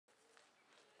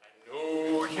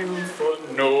for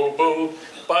noble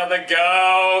by the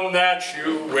gown that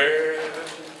you wear,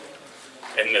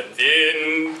 and the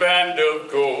thin band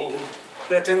of gold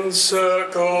that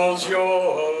encircles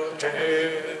your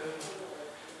hair.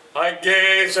 I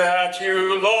gaze at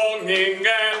you longing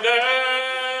and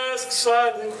ask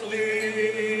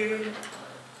silently,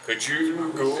 could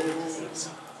you go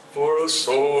for a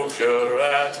soldier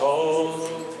at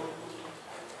all?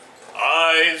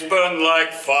 Eyes burn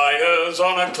like fires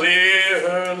on a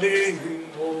clearly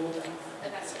wall.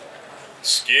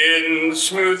 Skin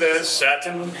smooth as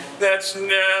satin that's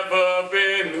never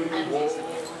been worn.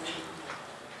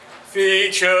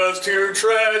 Features to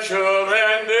treasure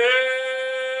and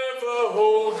ever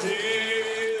hold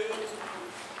dear.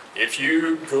 If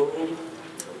you go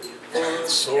for a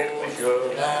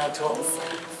soldier at all.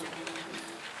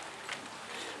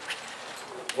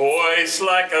 Voice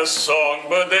like a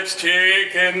songbird that's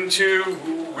taken to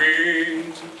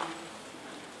wing.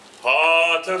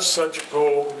 Heart of such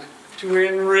gold to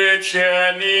enrich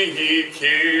any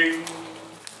king.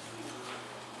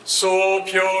 So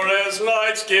pure as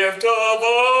night's gift of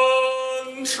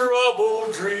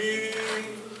untroubled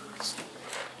dreams.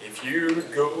 If you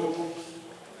go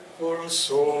for a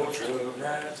soldier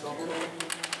at all.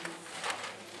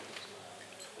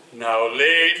 Now,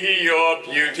 lady, your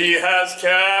beauty has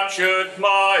captured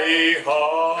my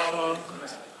heart,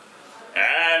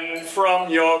 and from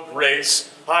your grace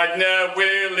I'd ne'er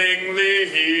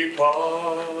willingly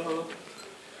part.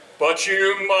 But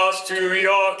you must to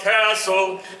your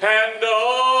castle, and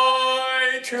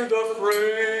I to the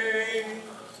fray,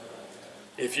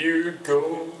 if you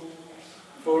go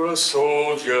for a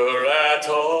soldier at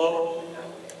all.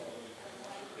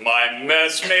 My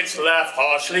messmates laugh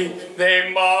harshly,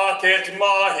 they mock at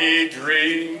my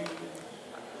dream,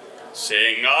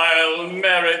 saying I'll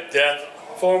merit death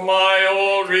for my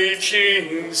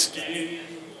all-reaching scheme.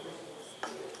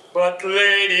 But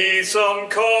lady, some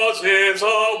causes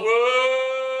are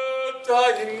worth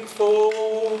dying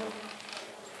for,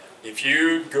 if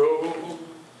you go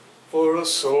for a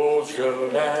soldier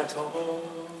at all.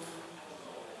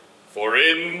 For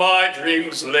in my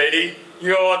dreams, lady,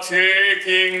 you're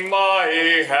taking my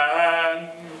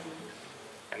hand,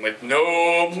 and with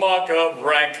no mark of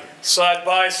rank, side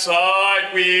by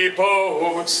side we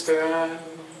both stand.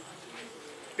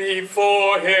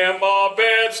 Before him our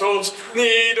bare souls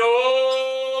need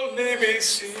only be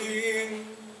seen.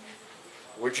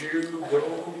 Would you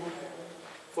go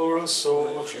for a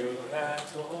soldier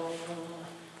at all?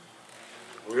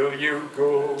 Will you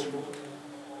go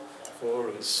for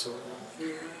a soldier?